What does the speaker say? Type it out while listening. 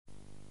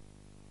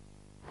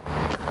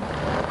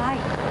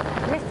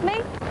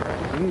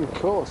Of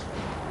course.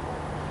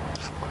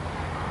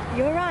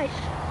 You all right?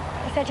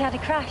 I said you had a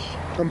crash.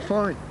 I'm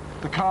fine.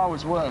 The car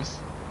was worse.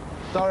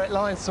 Direct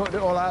Line sorted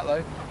it all out,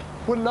 though.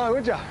 Wouldn't know,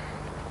 would ya?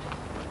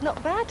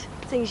 Not bad,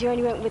 seeing as you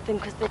only went with them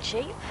because they're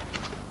cheap.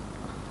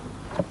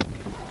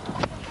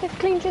 They've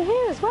cleaned in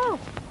here as well.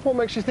 What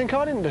makes you think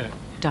I didn't do it?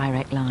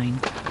 Direct Line.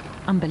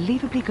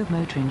 Unbelievably good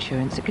motor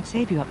insurance that could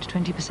save you up to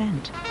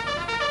 20%.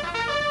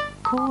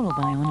 Call or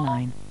buy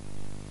online.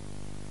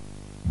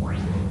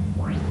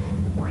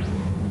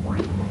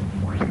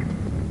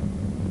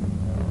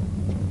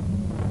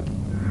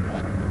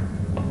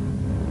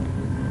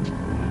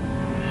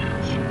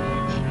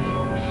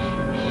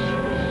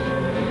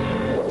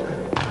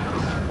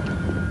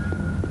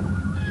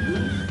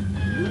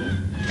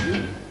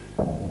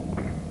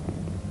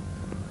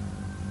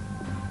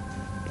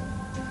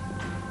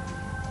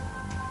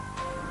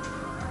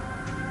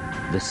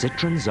 The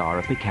Citroen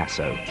Zara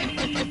Picasso.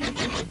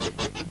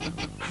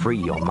 Free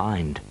your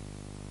mind.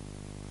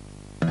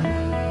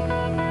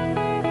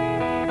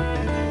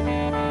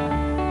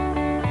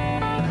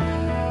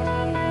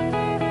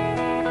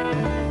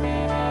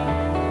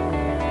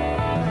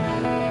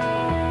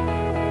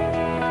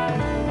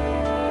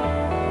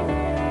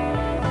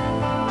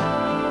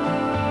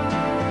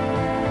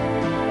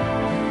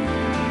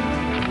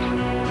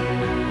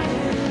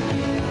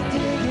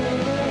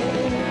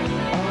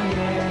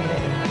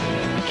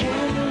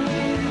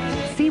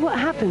 See what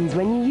happens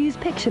when you use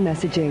picture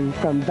messaging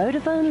from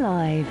Vodafone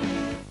Live.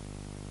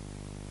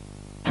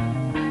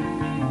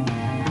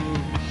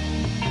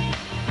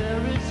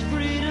 There is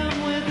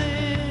freedom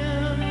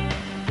within,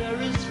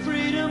 there is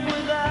freedom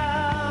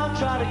without.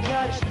 Try to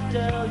catch the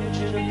deluge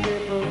in a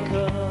paper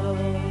cup.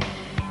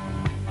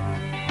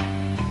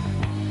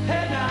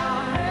 Hey now,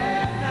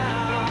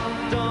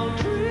 don't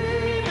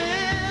dream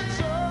it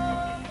so.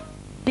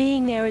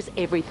 Being there is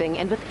everything,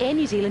 and with Air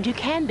New Zealand you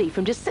can be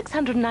from just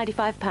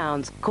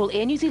 £695. Call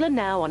Air New Zealand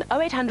now on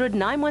 0800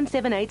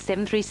 917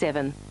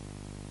 8737.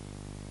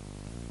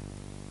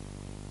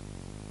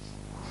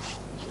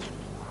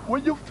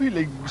 When you're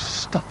feeling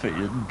stuffy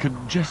and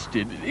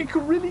congested, it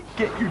can really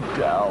get you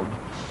down.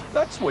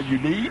 That's what you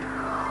need.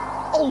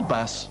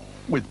 Olbas,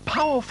 with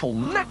powerful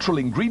natural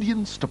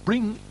ingredients to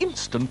bring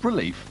instant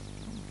relief.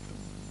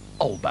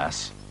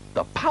 Olbas,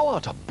 the power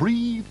to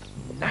breathe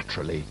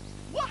naturally.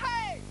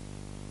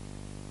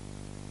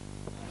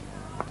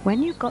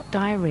 When you've got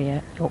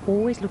diarrhea, you're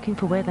always looking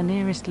for where the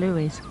nearest loo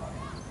is.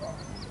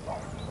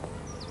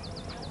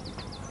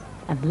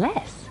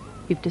 Unless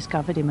you've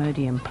discovered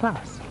Imodium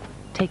Plus.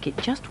 Take it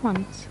just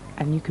once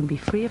and you can be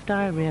free of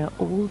diarrhea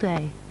all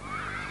day.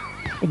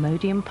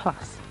 Imodium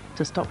Plus,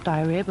 to stop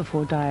diarrhea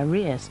before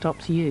diarrhea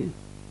stops you.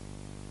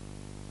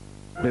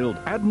 Build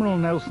Admiral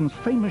Nelson's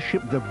famous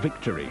ship the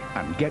Victory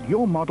and get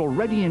your model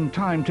ready in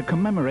time to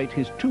commemorate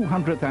his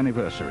 200th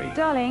anniversary.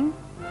 Darling,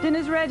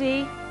 dinner's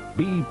ready.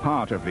 Be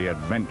part of the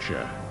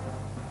adventure.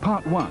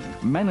 Part 1,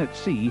 Men at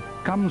Sea,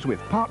 comes with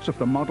parts of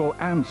the model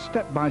and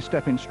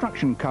step-by-step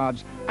instruction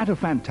cards at a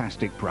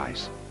fantastic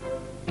price.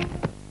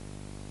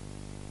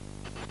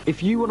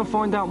 If you want to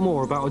find out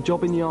more about a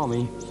job in the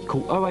Army,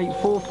 call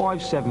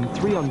 08457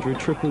 300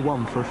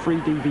 111 for a free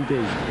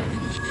DVD.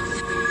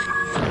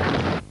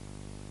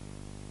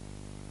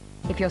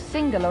 If you're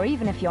single or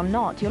even if you're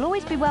not, you'll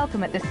always be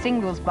welcome at the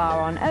Singles Bar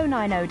on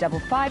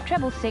 09055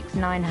 666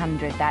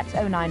 900. That's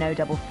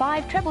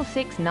 09055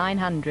 666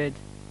 900.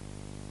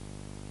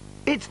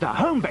 It's the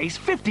Homebase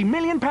 £50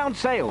 million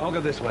sale. I'll go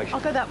this way. I'll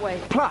go that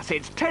way. Plus,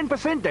 it's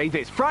 10% day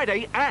this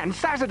Friday and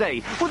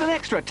Saturday, with an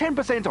extra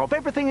 10% off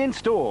everything in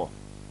store.